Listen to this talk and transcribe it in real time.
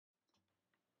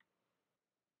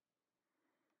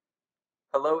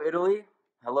Hello, Italy.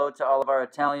 Hello to all of our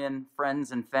Italian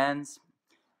friends and fans.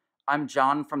 I'm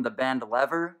John from the band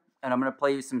Lever, and I'm going to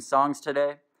play you some songs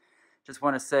today. Just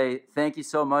want to say thank you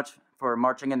so much for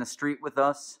marching in the street with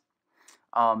us,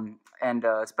 and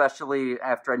especially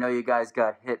after I know you guys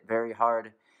got hit very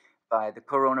hard by the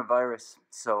coronavirus.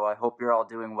 So I hope you're all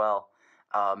doing well,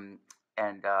 and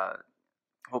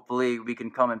hopefully we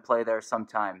can come and play there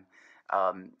sometime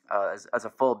as a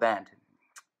full band.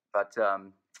 But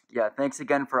yeah, thanks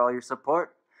again for all your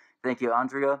support. Thank you,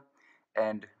 Andrea.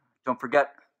 And don't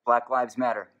forget, Black Lives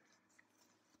Matter.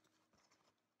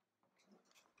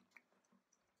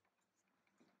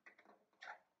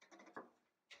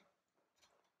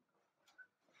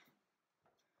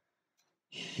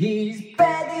 He's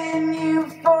begging you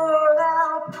for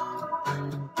help.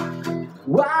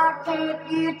 Why can't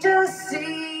you just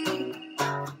see?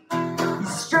 He's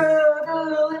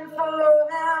struggling for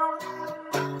help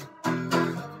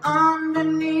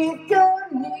underneath your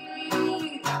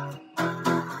knee.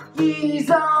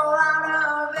 He's all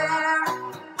out of air.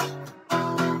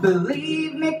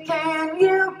 Believe me, can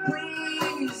you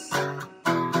please?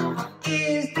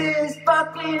 Is this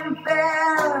fucking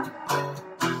fair?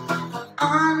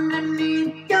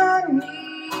 Underneath your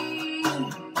knee,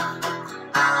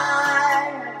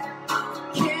 I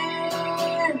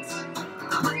can't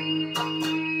breathe.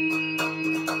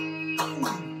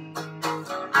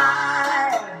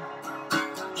 I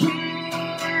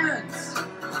can't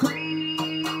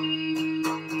breathe.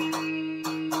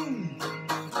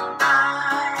 I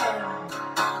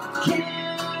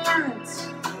can't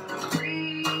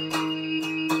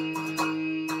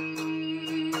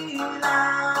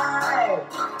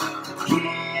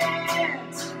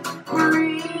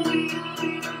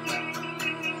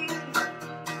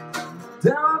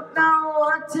don't know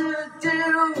what to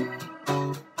do.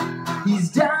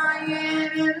 He's dying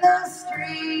in the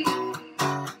street.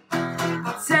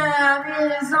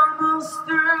 Time is almost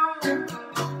through.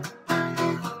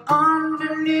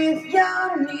 Underneath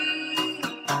your knee,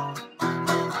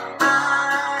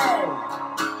 I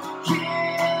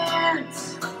can't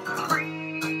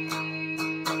breathe.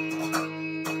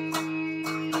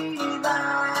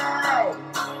 I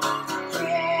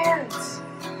can't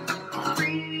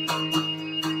breathe.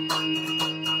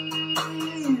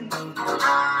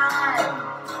 I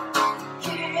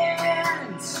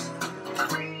can't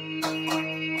breathe.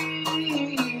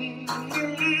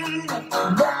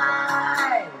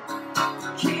 I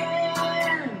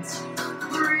can't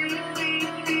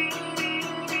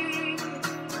breathe.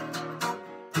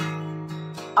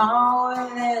 All we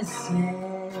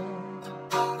listen,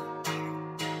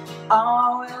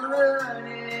 all we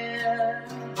learning,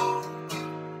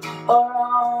 or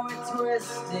all we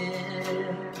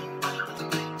twisted.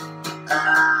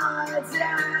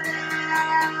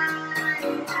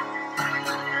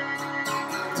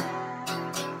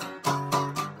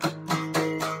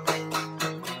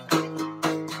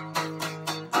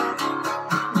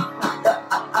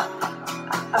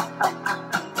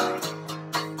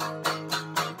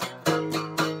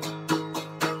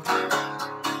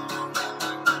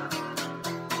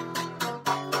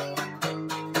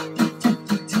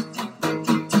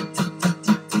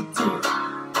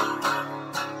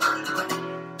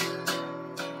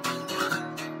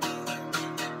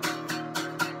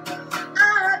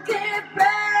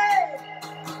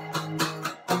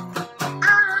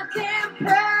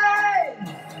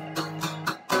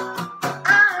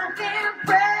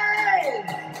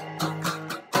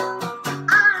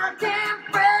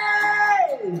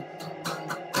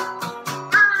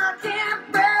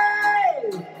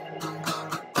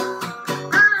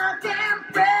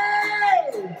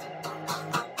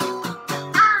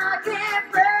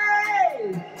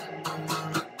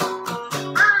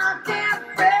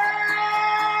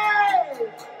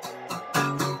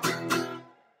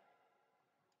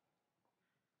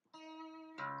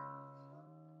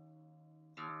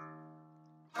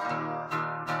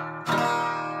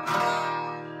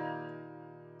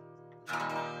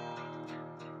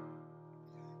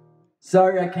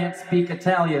 Sorry I can't speak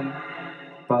Italian,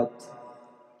 but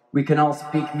we can all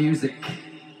speak music.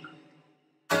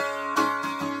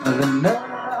 The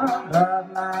nerve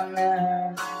of my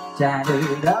nerves,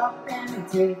 tattered up and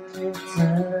take your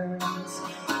turns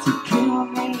to kill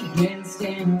me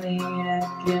instantly, to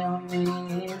kill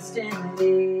me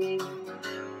instantly.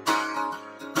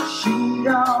 She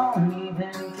don't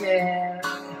even care,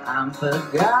 I'm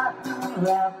forgotten,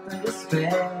 left in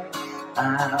despair.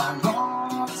 I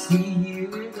won't see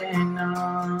you again,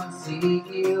 I'll see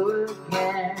you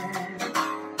again.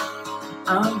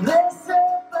 I'm blessed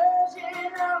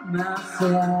version of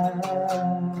myself,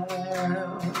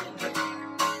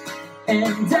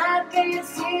 and I can't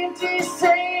seem to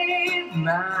save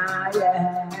my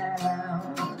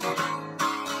health.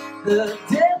 The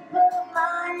depth of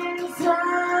my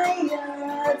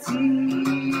anxiety,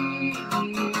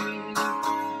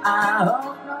 I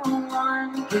hope no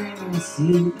one can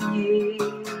see.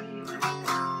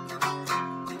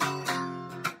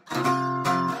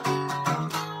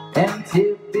 And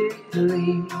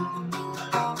typically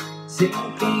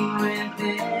sinking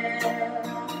within,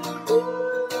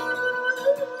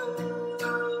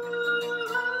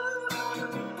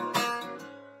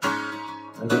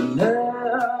 the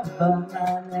nerve of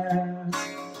my nerves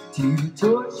to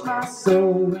torch my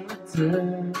soul with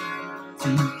return, to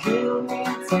kill me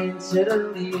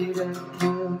intentionally, to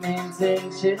kill me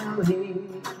intentionally,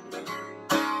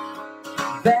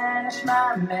 banish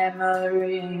my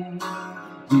memory.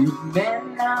 You meant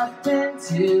nothing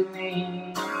to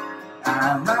me.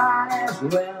 I might as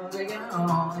well take it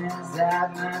home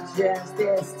inside my chest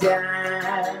this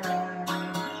time.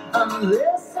 I'm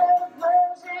this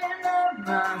version of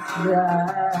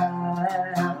myself,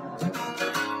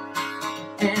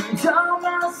 and all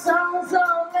my songs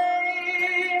are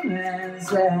lame and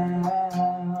sad.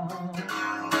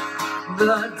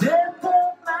 The depth of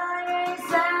my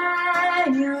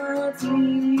anxiety,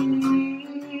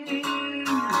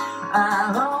 I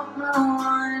hope no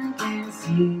one can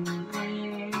see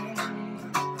me.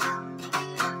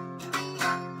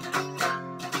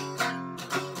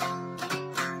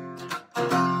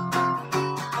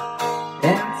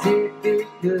 And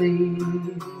typically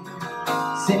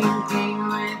sinking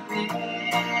within,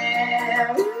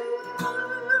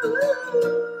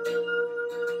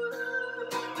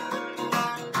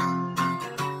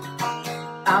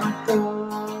 I'm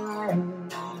going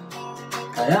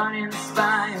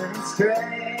uninspired and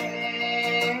strange.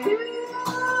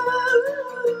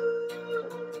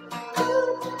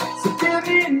 So give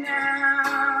me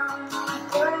now,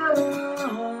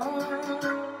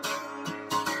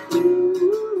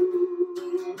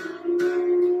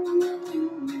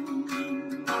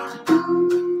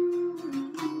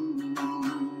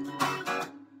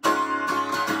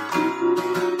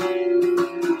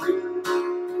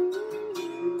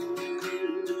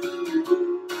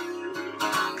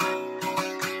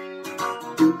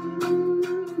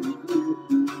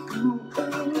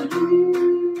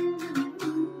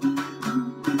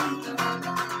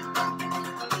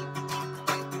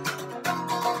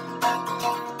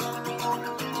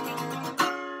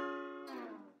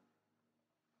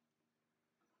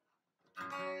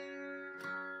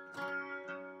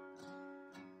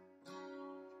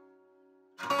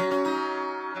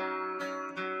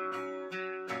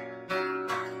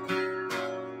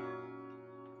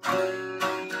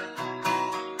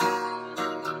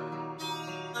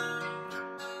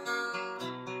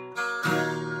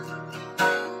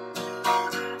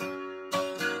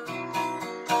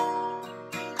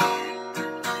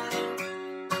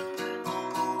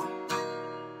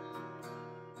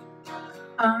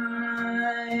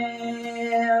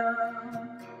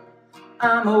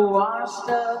 I'm a washed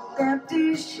up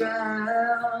empty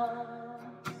shell,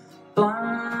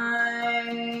 blind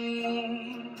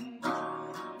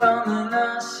from an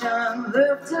ocean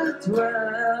left to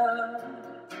dwell.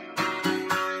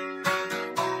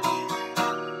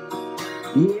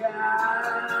 Yeah,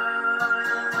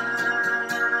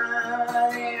 I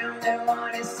am the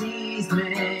one who sees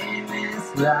me in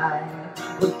this life.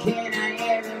 But can I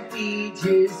ever be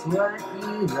just what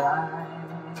you like?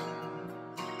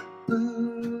 Blue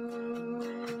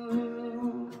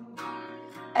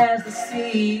as the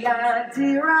sea I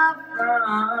derive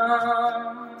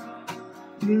from.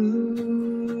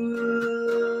 Blue,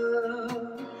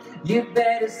 you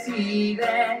better see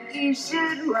that you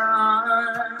should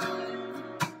run.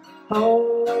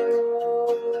 Hold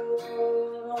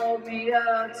me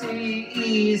up to your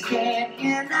ears, can't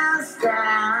hear the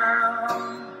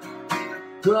sound.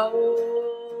 Close,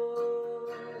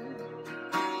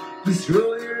 just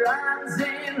roll your eyes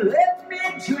and let me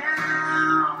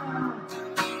drown.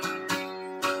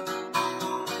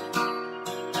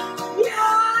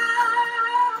 Yeah,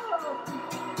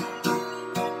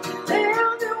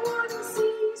 they're the one who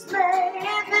sees me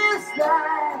in this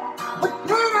life. But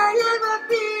can I ever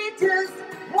be just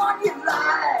what you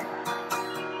like?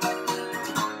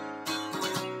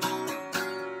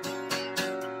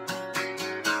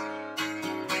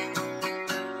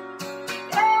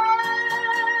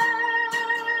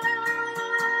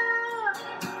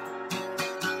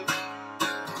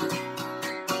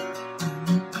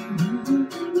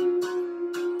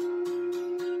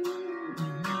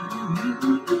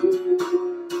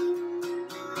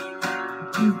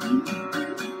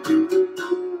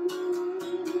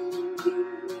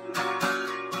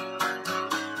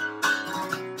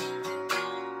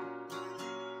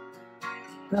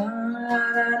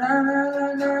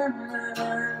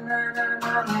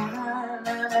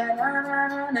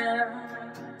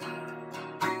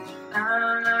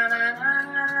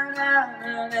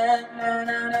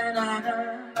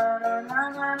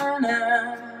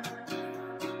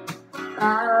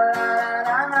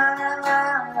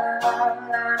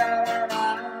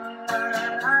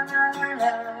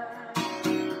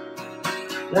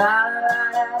 La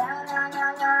la la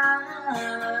la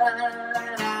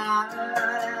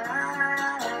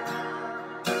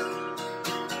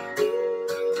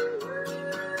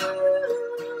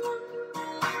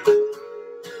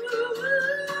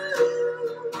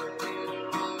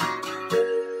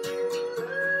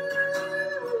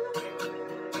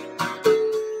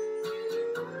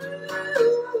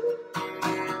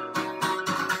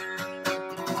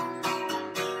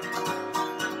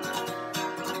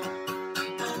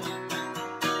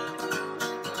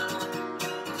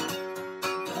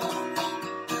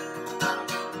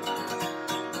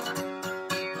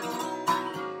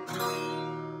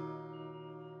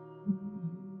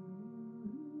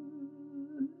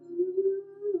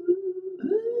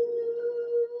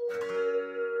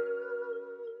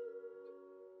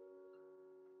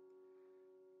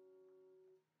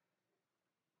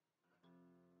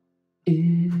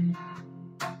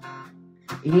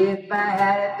If I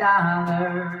had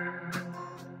 $1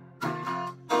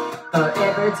 for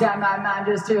every time my mind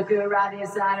just took a ride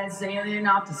inside and sailing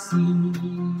off to sea,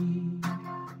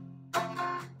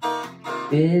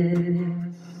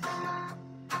 yes,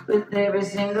 with every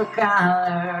single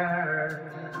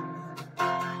color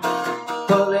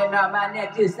pulling on my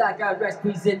neck just like a rush,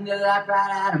 squeezing the life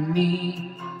right out of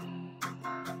me.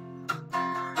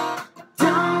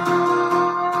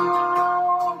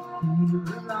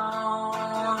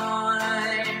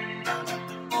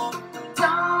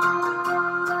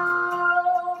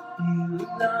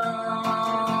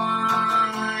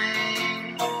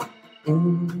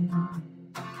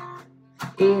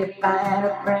 If I had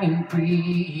a brain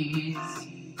freeze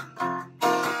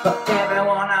for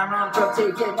everyone I run from,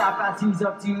 taking off my teeth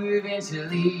up to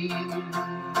eventually.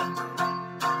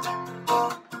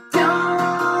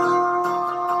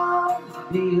 Don't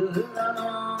feel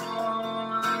alone.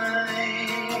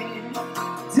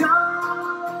 Don't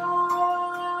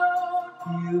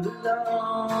feel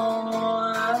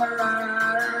alone.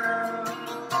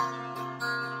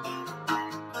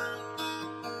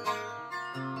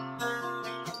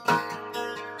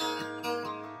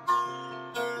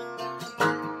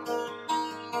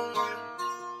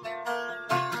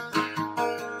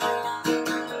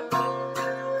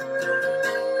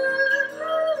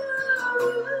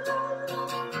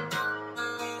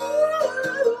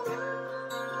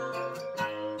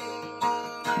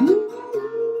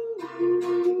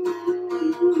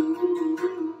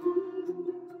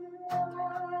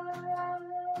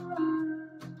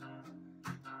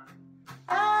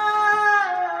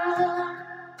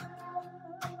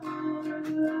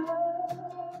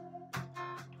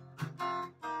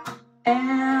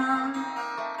 And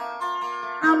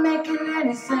I'm making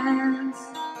any sense.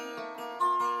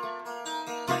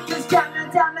 Just counting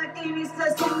down the game,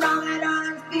 starts to know that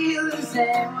I feel the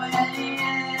same way.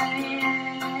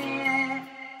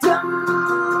 Don't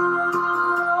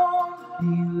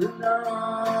feel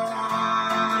alone.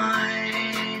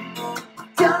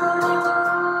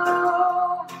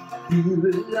 Don't feel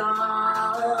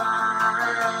alone.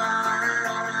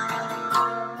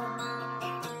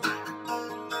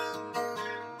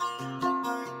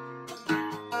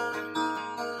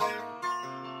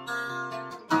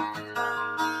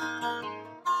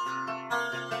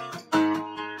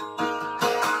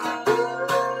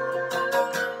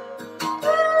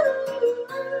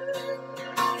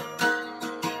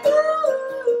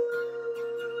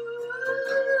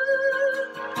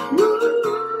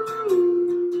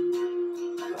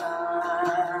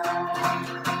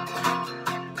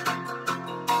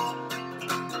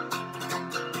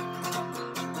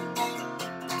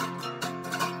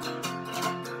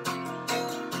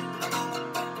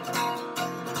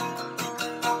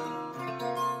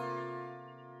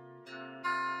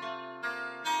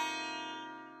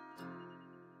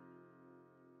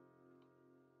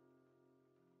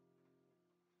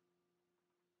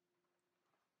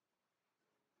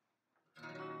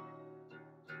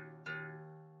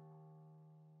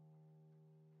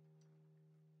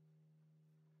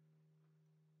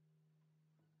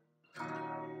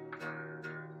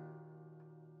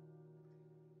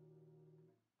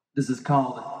 This is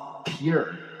called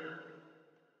Pure.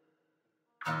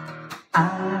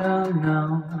 I don't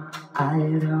know, I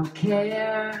don't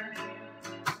care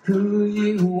who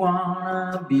you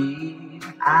wanna be.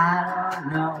 I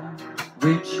don't know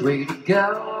which way to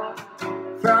go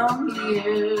from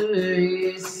here,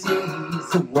 you see.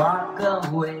 So walk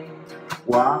away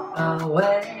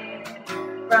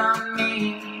from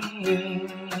me.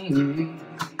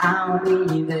 I'll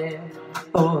be there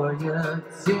for you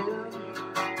too.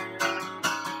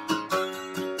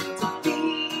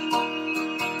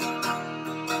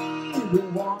 The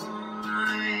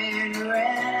one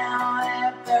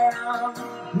around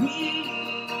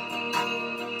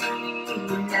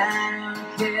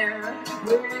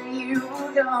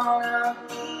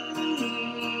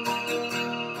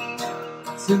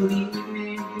So leave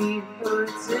me before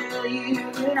I tell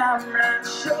you that I'm not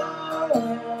sure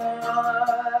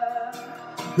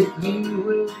that you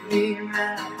will be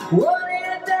my one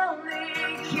and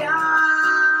only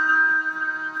kind.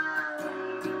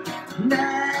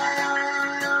 Now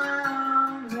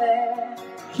that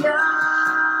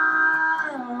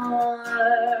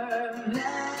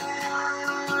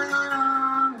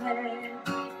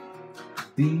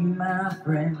be my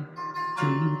friend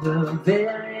to the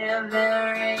very,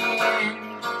 very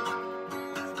end.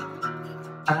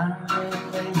 I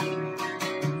think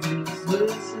these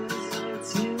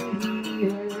verses to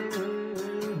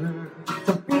hear.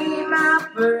 So be my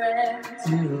friend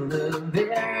to the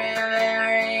very,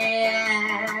 very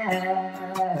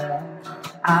end.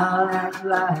 I'll act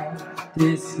like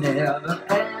this never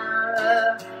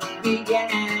ever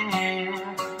began.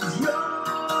 You're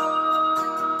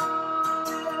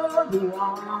the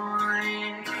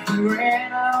one who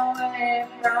ran away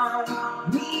from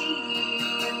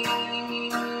me,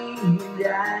 and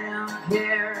I don't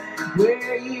care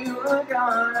where you are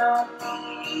gonna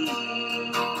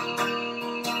be.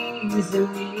 So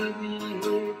leave me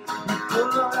here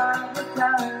before I'm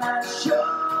not sure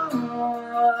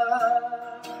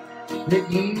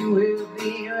that you will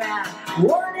be my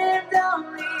one and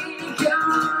only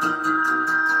God.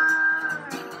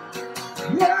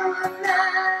 You're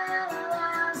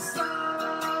not so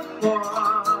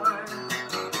far.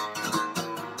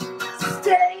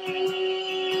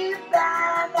 Stay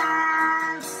by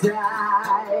my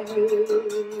side.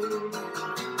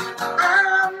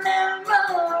 I'll never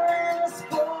ask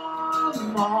for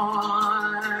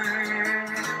more,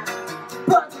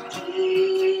 but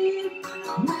keep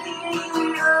me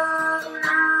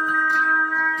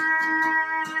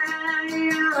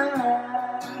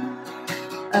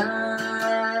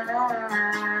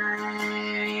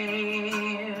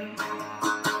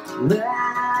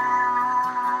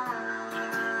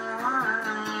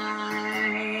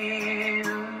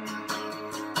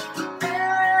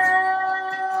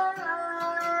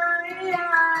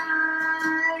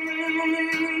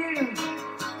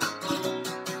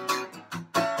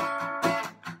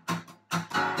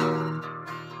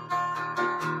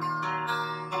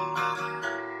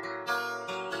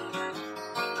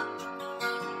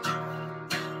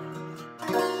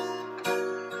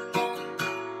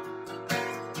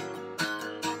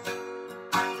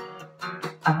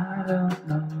I don't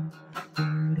know,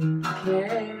 wouldn't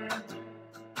care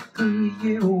who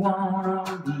you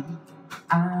wanna be.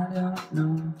 I don't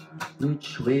know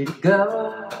which way to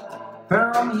go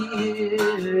from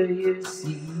here, you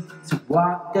see. So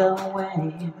walk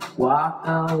away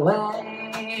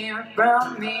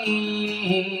from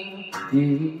me.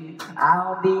 Yeah,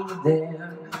 I'll be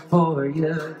there for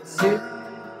you too.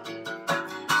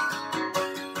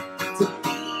 To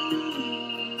be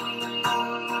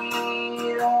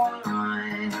the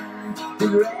one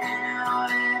who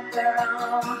ran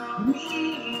from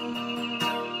me,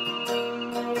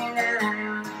 and I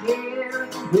don't care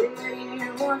where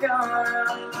you are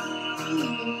gonna be.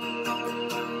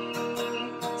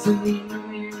 So leave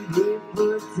me here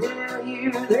to tell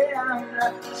you that I'm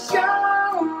not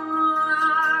sure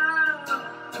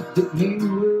that you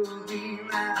will be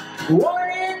my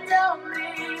one and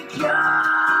only God.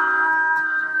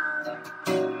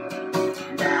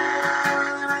 Now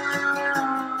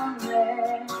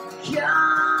let God,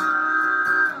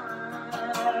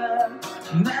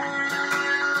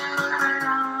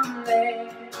 now let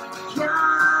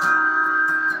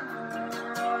God,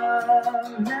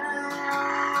 now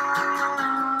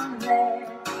let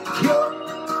go.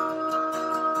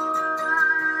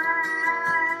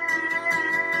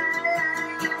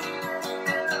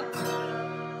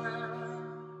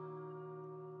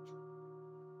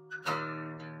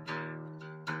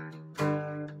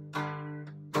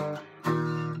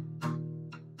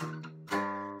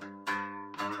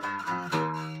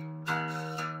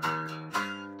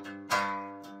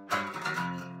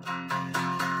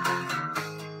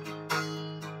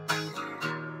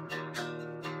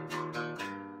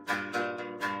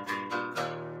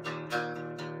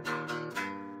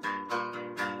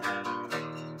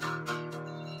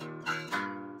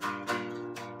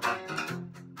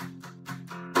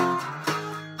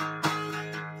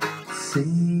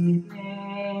 Save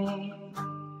me,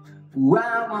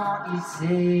 why won't you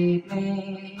save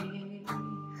me?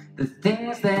 The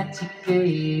things that you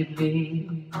gave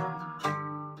me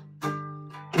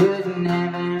could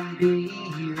never be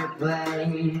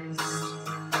replaced.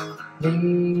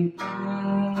 Baby,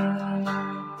 come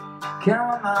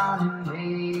on and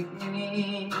make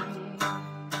me.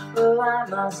 Why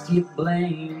must you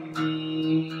blame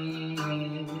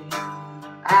me?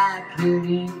 I I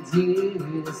couldn't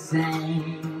do the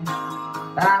same.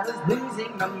 I was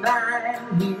losing my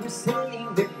mind. You were saying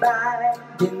goodbye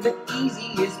in the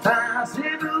easiest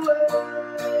possible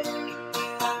way.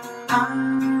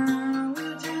 I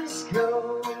will just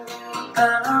go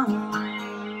away.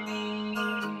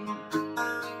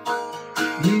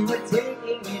 You were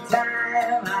taking your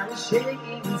time. I was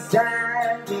shaking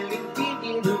inside, couldn't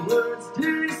figure the words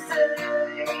to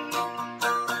say.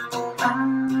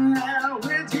 I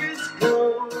will just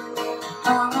go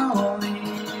away.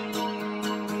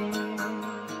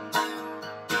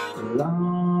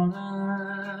 Longer,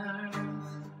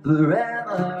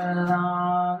 forever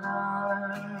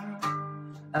longer,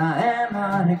 I am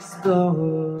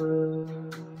unexplored.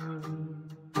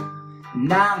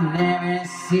 And I'll never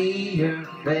see your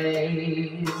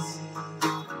face.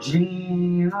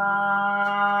 Dream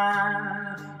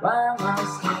on, why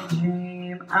must I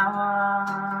dream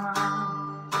on?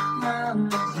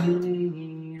 Must you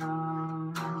lean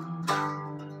on?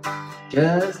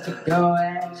 Just to go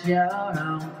at your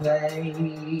own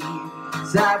pace.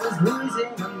 I was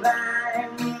losing my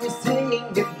mind. You were saying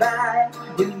goodbye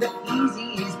in the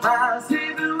easiest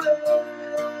possible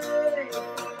way.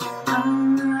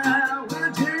 I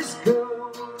will just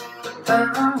go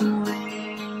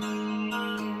away.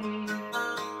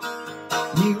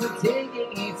 You were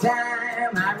taking your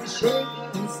time. I was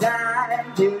shaking inside,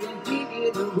 couldn't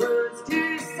figure the words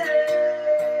to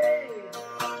say.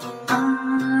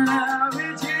 I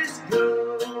will just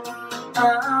go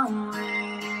away.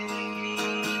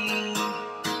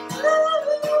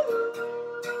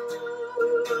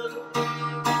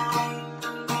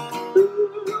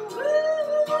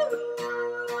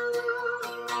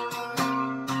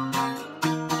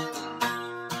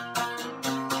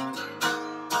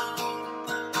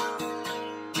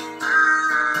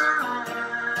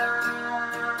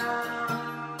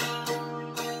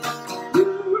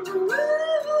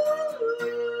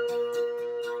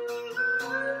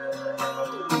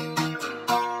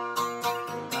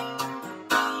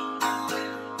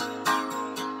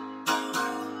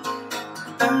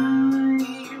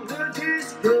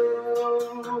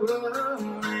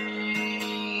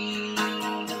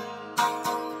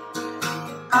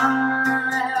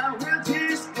 I will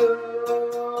just go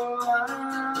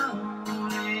away.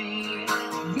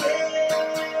 Yeah,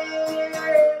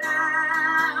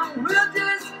 I will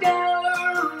just go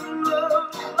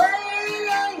away.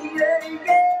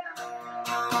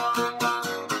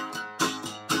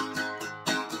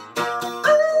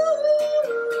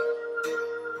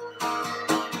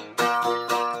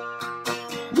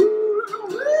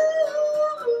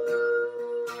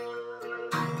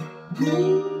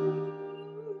 Yeah.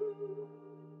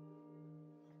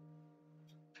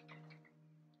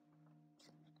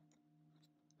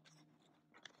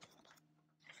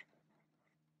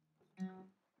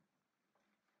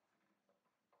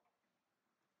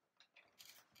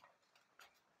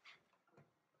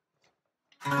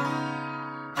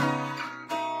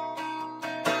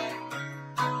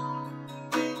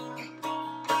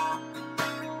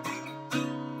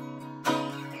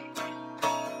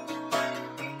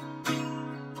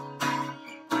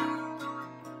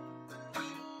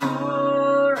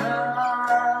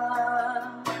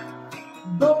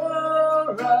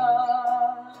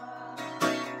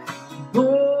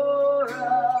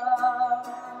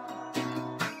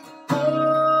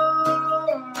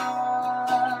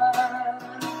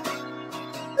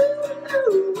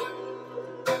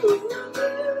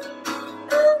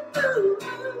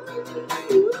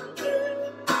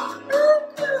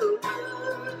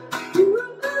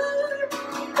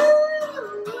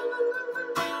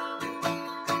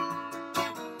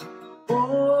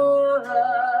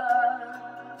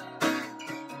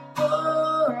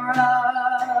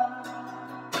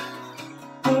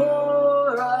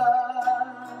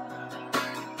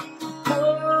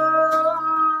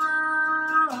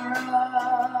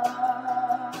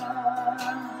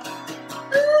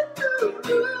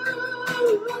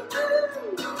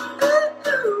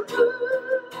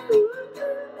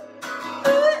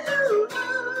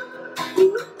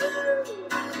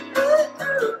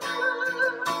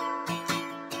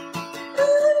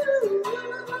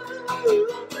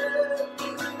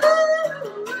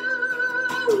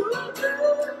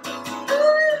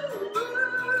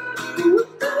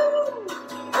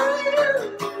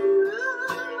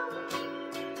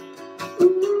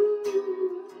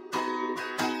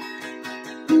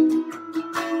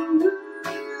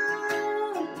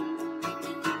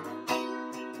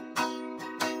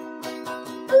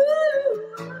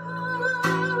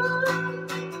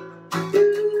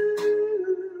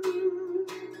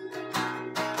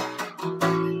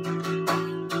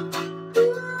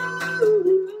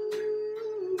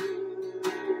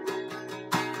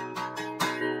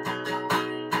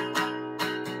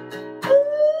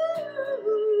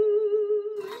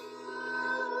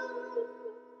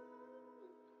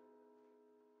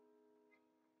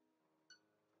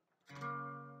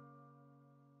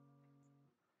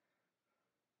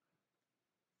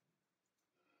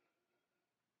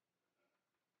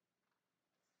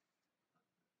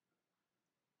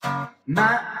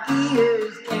 My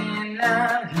ears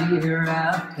cannot hear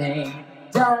a thing.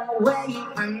 Don't wait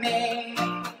for me.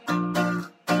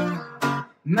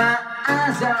 My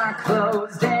eyes are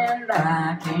closed and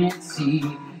I can't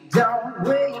see. Don't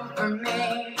wait for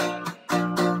me.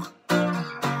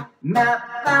 My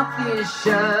mouth is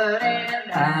shut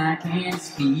and I can't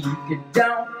speak.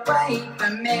 Don't wait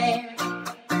for me.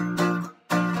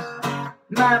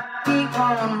 My feet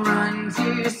won't run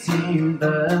to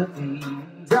sympathy.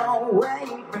 Don't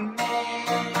wait for me.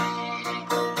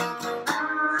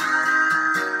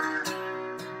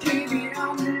 Keep it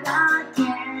on that I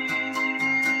can.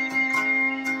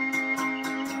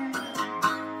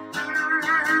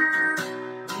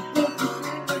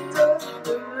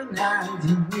 I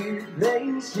do it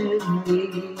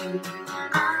patiently.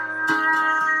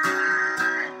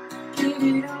 Keep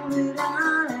it on that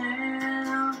I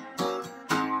am.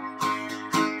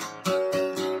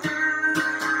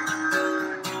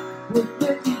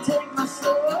 Would you take my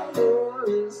soul for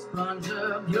a sponge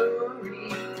of your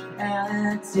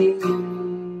reality?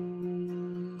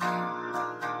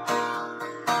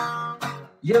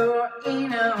 You're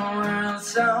in a world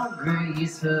so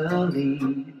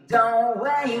gracefully. Don't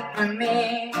wait for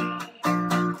me.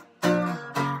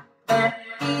 And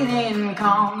eating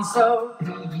calm so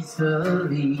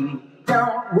peacefully.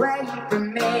 Don't wait for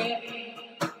me.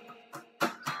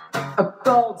 A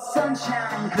cold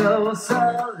sunshine goes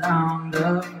along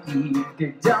the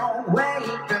peak. Don't wait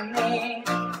for me.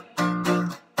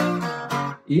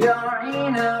 You're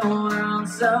in a world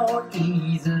so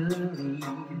easily.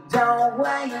 Don't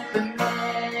wait for me.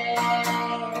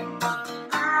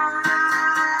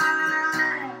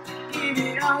 I give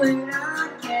it all that I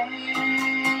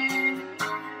can.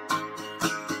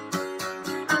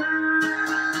 I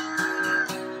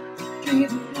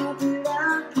give it all that I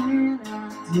can. I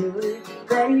do it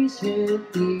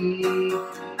patiently.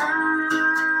 I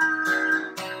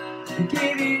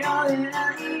give it all that I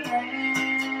am.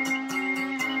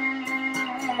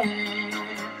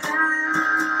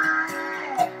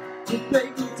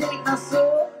 Baby, take my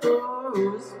soul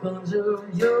for a sponge of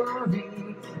your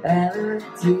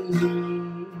reality.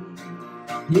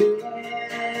 Yeah.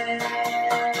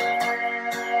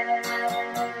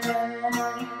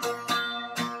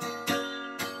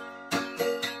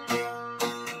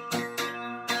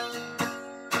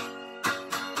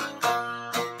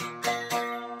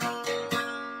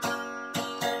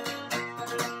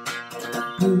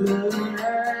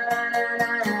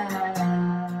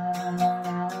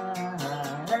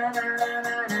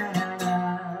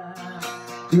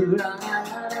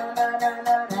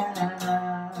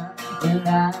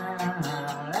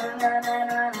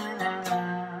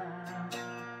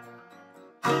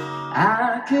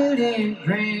 I couldn't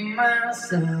bring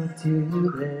myself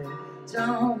to let.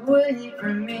 Don't wait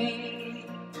for me.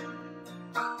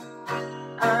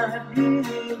 I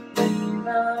really think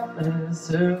of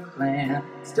lesser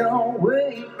plans. Don't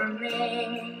wait for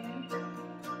me.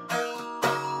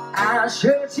 I'll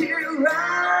shut you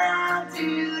right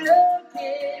to the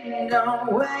kid.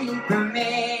 Don't wait for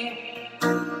me.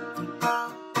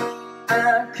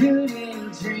 I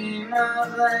couldn't dream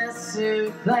of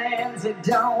lesser plans.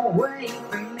 Don't wait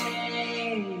for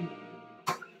me.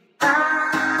 I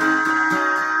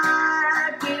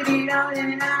give it all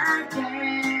that I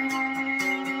can.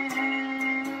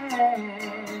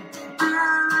 I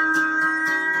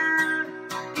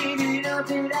give it up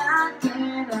that I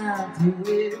can. I'll do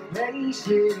it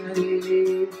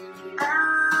patiently. I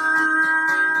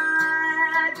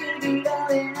give it all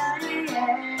that I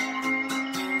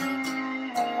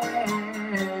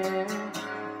am.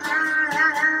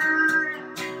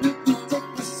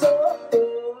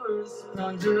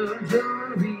 Under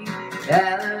your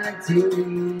reality.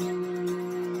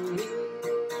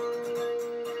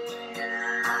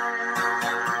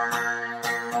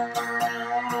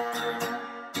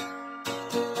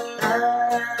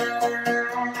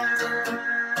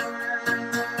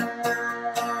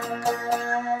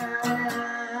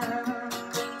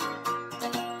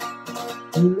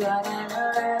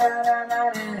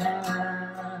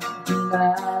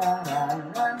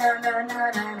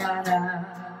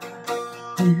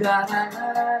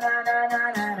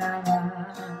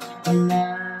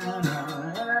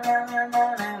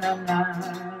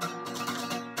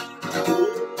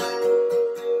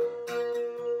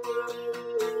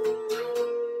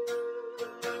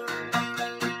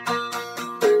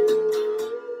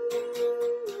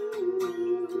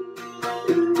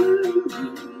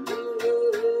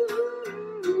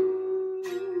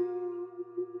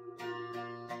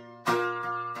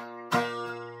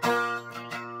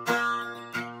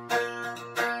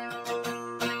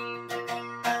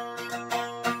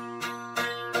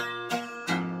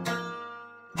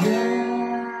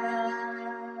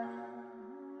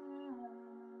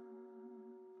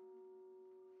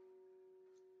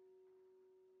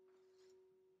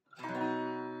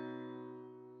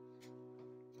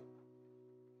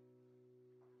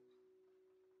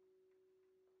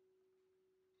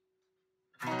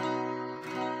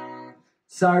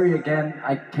 Sorry again,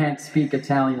 I can't speak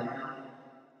Italian,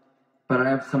 but I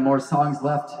have some more songs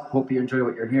left. Hope you enjoy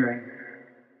what you're hearing.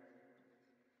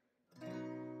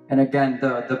 And again,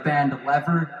 the band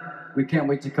Lever, we can't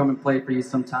wait to come and play for you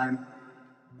sometime.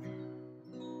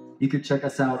 You can check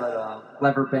us out at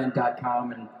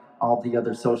leverband.com and all the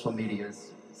other social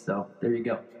medias. So there you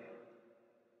go.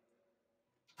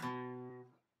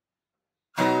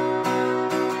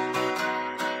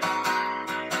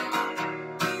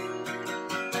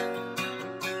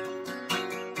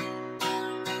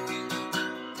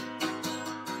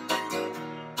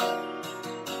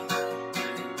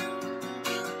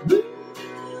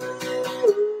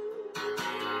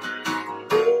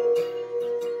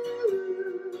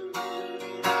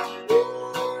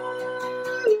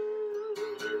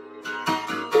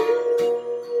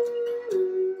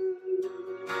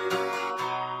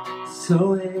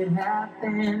 So it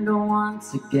happened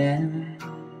once again.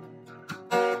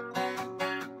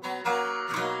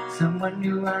 Someone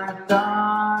who I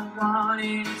thought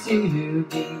wanted to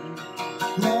be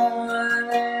more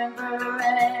than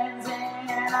friends,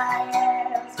 and I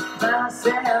asked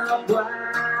myself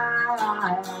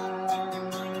why.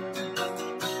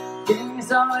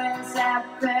 Things always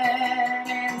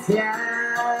happen in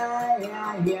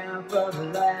time for the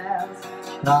last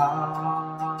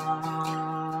call.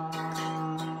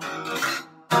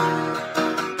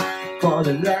 For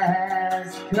the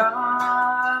last call.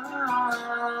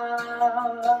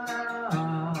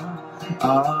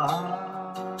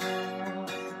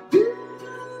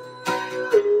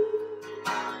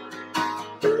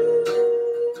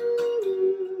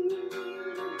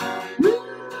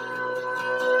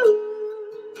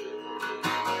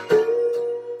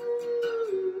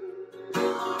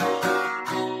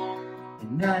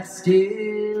 And I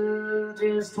still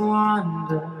just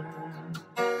wonder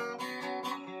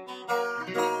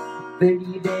if it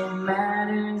even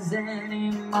matters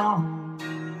anymore.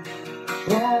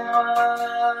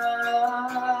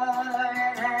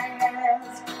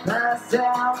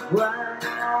 Myself why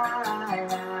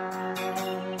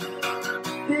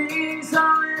things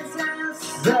always have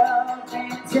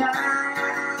something time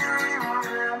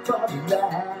for the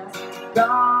last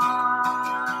gone,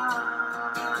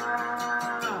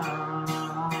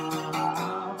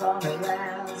 for the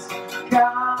last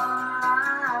gone.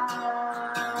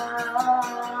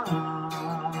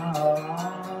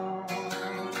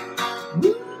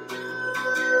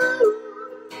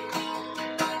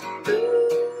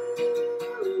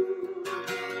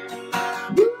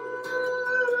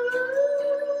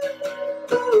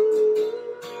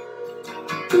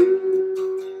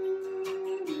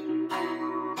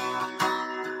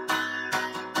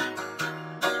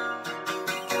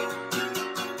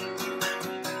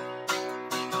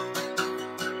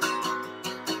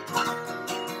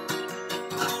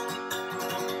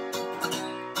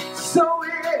 So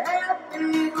it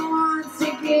happened once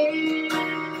again.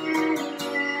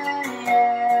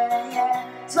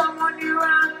 Someone you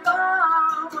I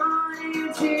thought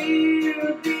wanted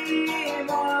to be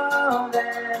more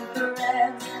than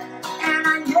friends, and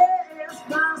I asked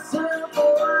myself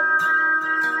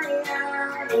why.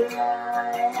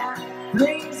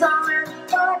 Things always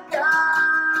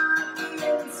forgot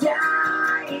in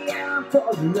time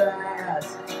for the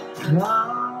last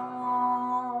call.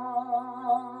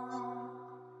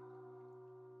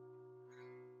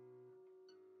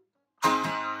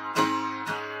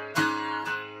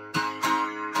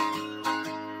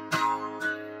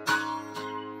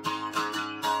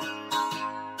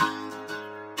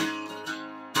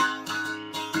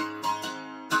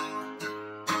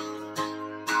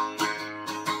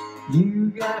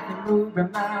 You got me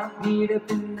moving my feet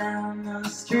up and down the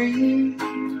street.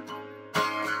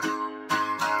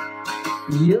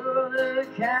 You're the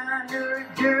kind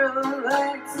of girl I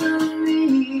like to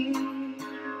meet.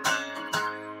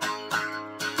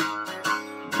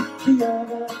 The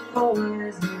other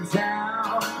boys in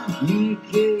town, you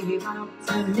came up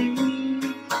to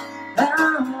me.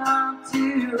 I want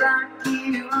to rock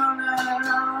you on and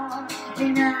on,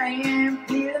 and I am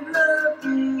feeling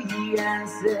lucky. I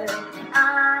said,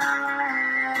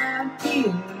 I'm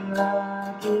feeling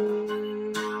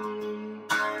lucky.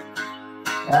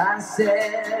 I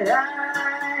said,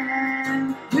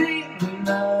 I'm feeling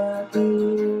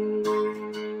lucky.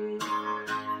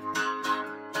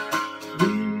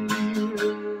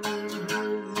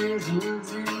 This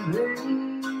isn't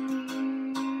vain,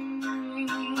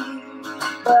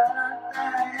 but I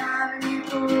have you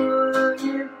for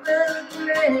you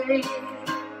play.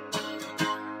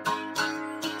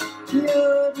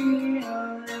 You're the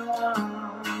only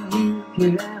one who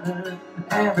could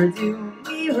ever do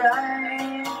me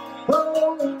right.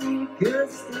 Oh, we could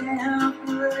stand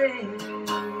away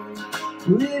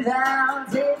without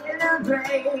taking a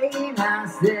break. I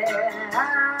said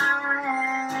I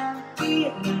am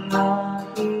feeling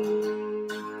lucky.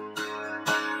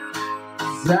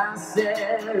 I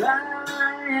said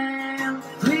I am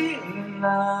feeling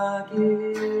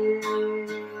lucky.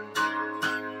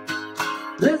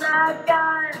 'Cause I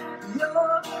got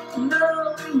your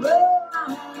number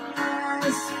on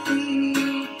my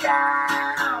speed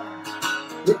dial.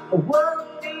 It would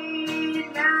be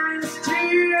nice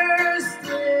to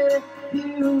stay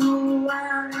you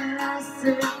out, and I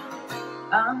said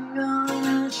I'm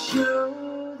gonna show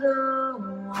the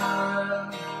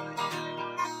world.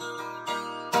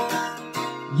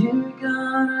 You're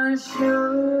gonna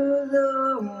show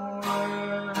the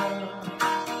world.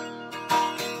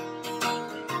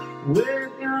 We're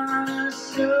gonna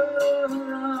show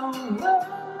the world.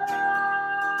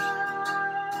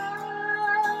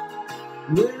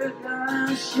 We're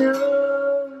gonna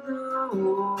show the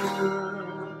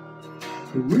world.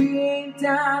 We ain't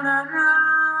down on our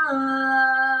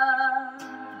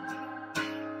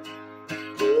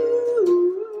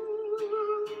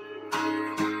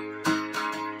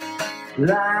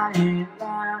lying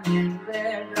down in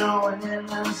bed, going in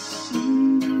the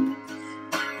sheets,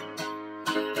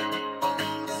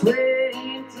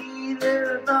 sweating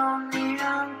teeth on the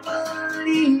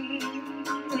unbelief.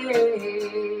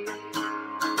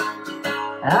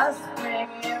 I was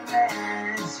thinking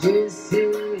that she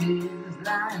says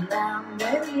lying down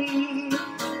beneath.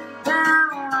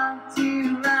 I want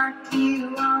to rock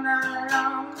you all night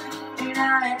long, and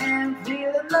I am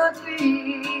feeling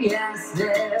lucky. I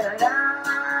said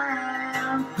I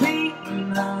am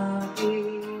feeling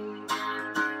lucky.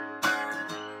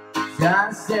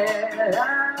 I said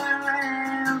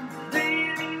I am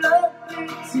feeling lucky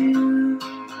too.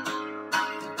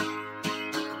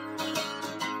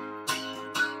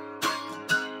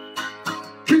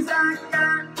 'Cause I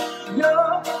got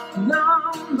your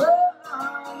number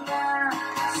on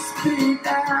my speed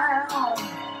dial.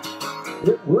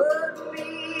 It would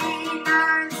be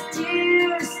nice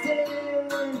to stay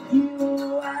with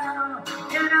you out,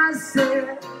 and I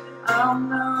said I'm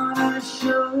gonna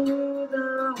show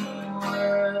the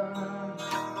world.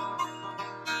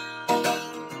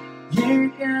 You're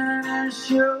gonna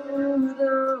show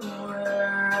the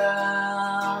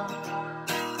world.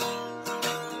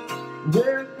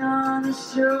 We're gonna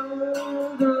show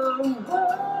the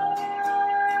world.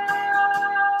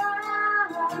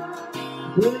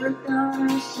 We're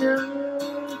gonna show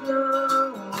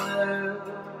the world.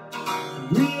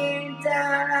 We ain't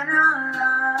down on our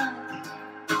luck.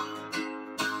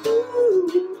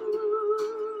 Ooh.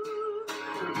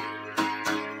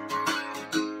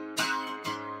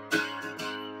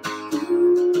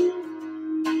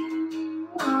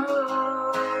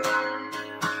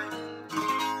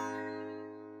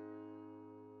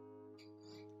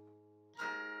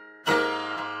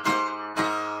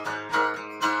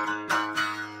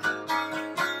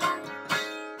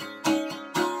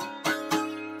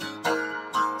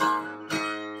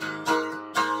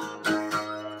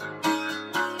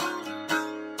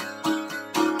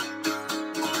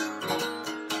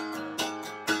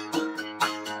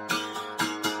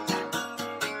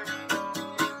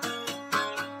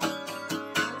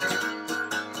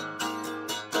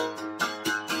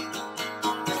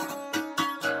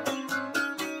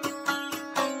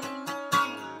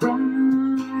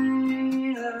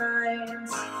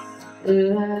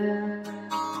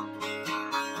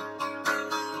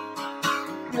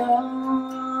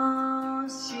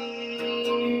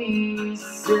 She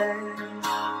said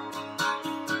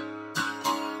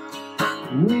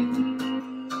we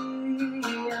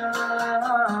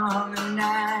are the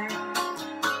night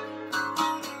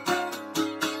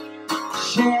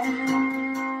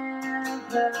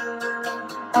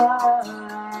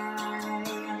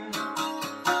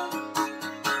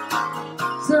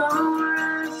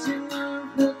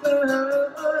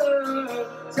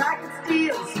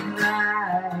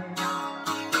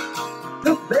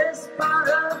the best part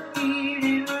of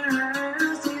being around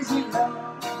is you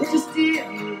know it's just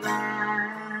still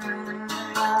right.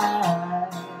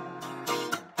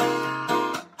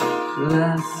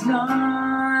 Last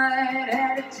night I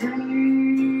had a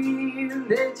dream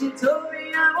that you told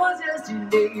me I was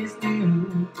yesterday's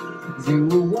news. You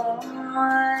were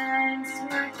once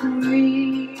my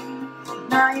queen,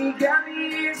 now you got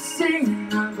me here singing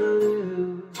the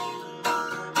blues.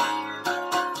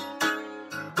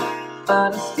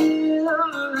 But I'm still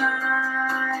alive.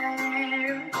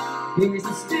 Yes,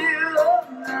 I'm still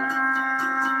alive.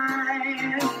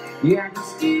 Yeah, I can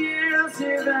still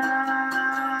survive.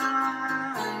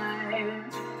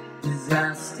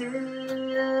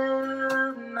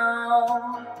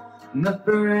 my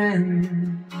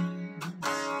friends.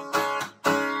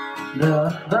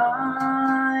 The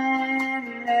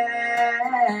fun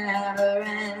never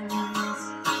ends.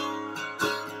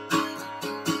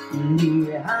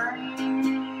 Behind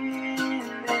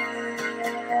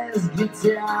this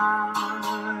guitar,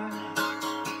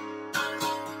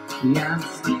 I'm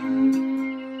still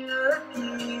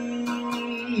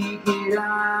thinking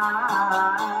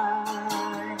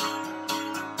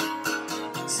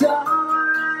so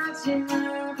much in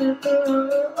the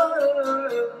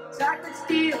chocolate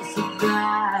still so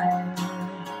bright.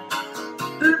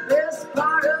 The best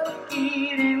part of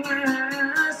eating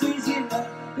us is you know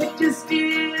that you're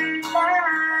still alive.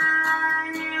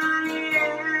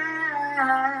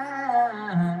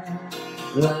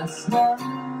 Last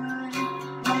night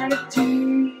had a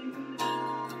dream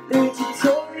that you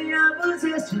told me I was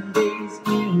yesterday's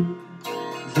news.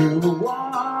 You were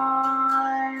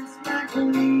once my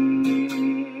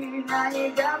queen, now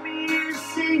you got me here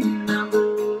singing the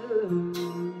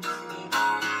blues.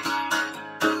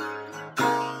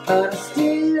 But I'm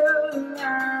still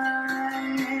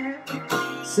alive,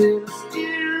 still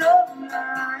alive,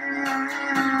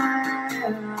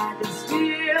 I can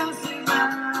still survive.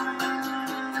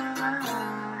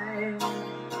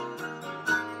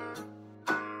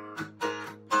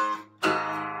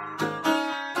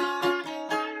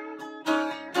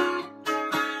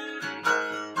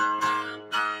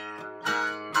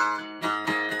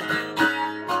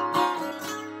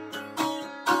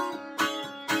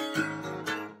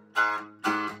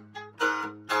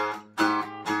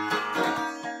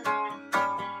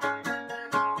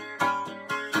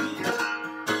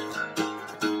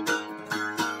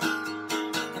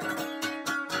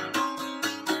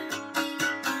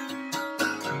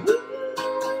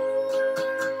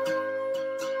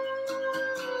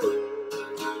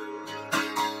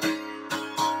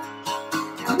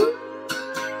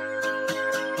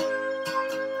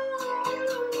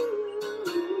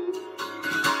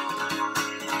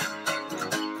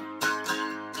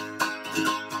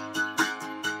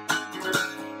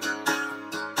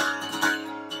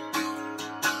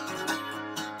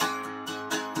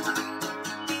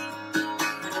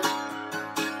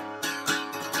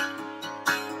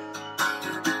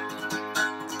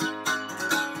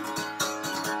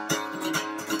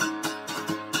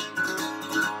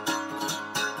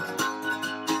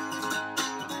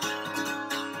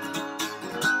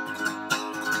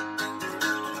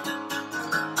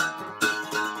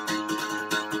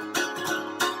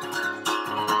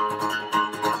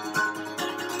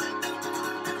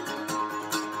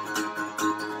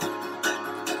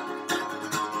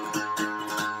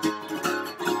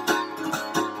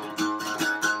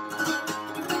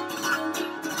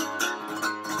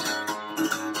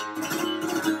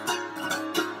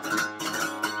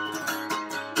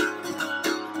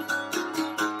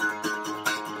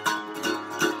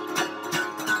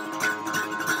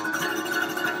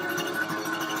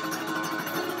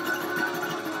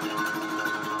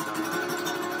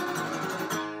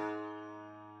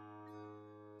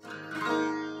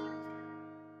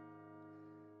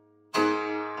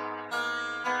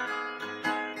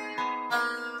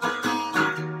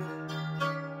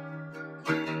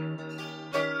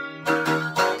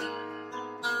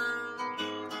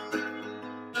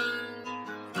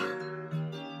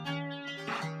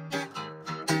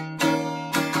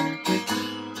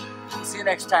 See you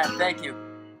next time. Thank you.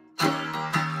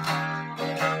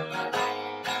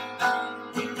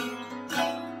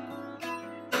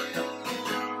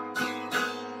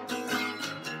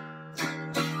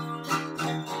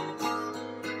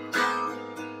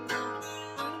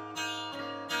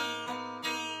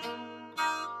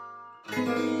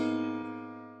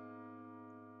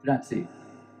 Grazie.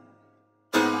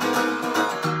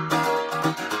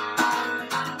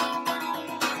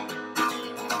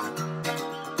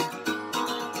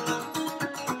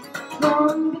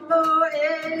 Long before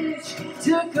age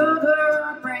took over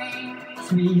our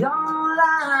brains, we all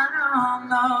lied on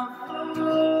the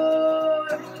floor.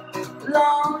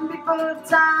 Long before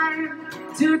time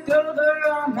took over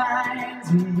our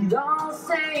minds, we'd all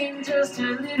sing just a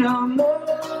little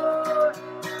more.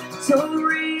 So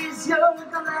raise your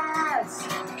glass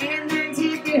and then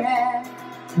tip your hat,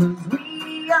 'cause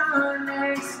we are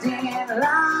next in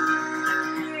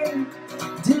line.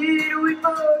 Did we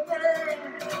forget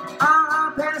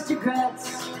our past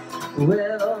regrets?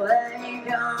 Well, they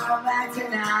come back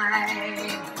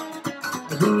tonight.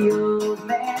 The old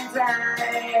man's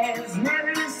eyes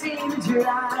never seem to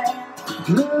dry,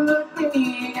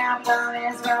 looking out on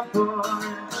his front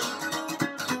porch.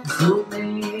 So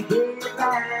make it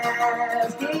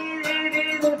fast, get it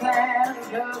in the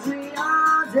past, 'cause we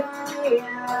all die.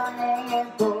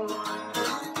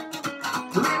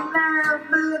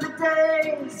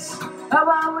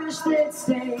 I wish they'd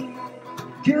stay.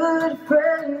 Good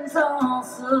friends all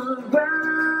surround.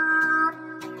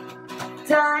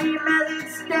 Time as it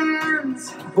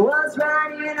stands was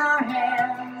right in our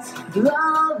hands.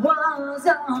 Love was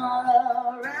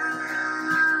all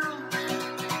around.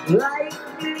 Like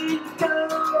you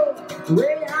go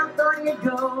where I thought you'd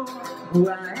go.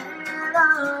 I had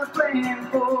a plan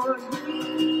for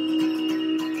me.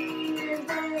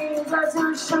 Things are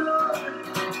too short.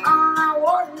 All I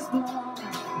want is more.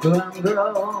 I'm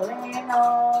growing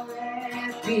old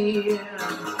in fear.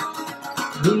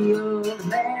 The old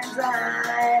man's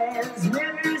eyes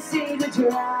never seem to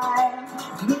dry.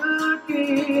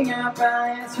 Looking out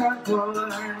by his front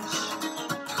porch.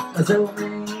 So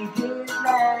make it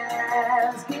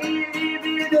last. Give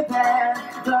me the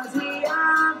past. 'Cause we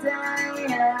all die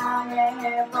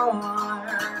young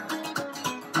for.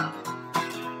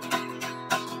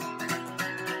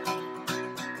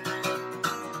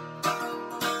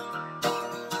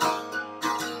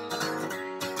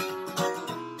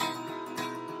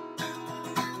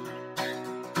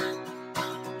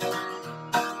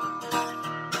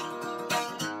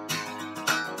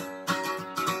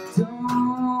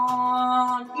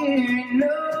 Don't you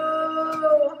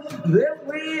know that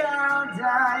we are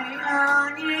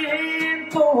dying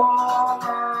in for?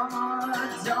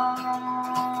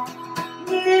 Don't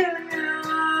you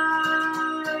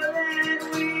know that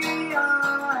we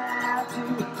all have to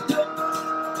go?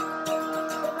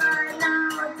 Right now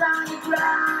it's time to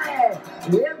cry.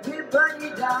 Everybody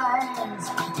dies.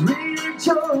 Reach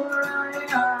your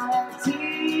royalty.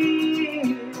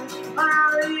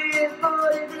 I'll live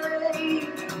for the day.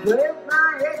 With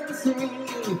my head to say,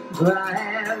 I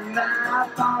have my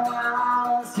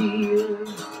powers here.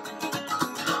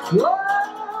 Whoa.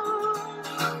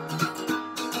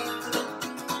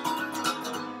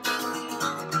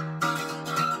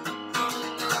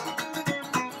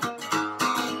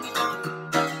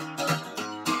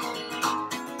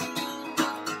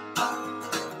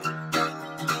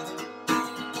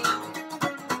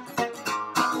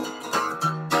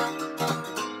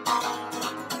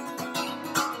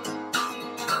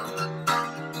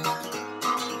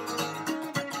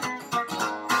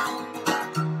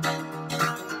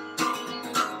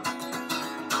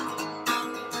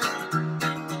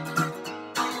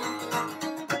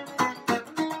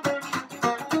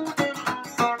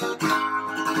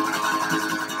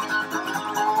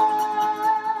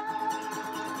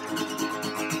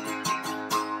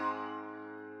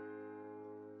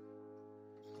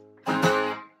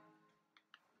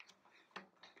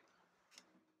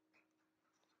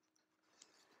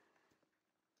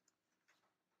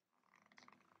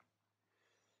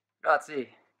 Grazie.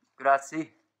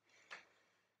 Grazie.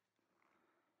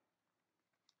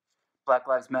 Black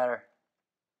Lives Matter.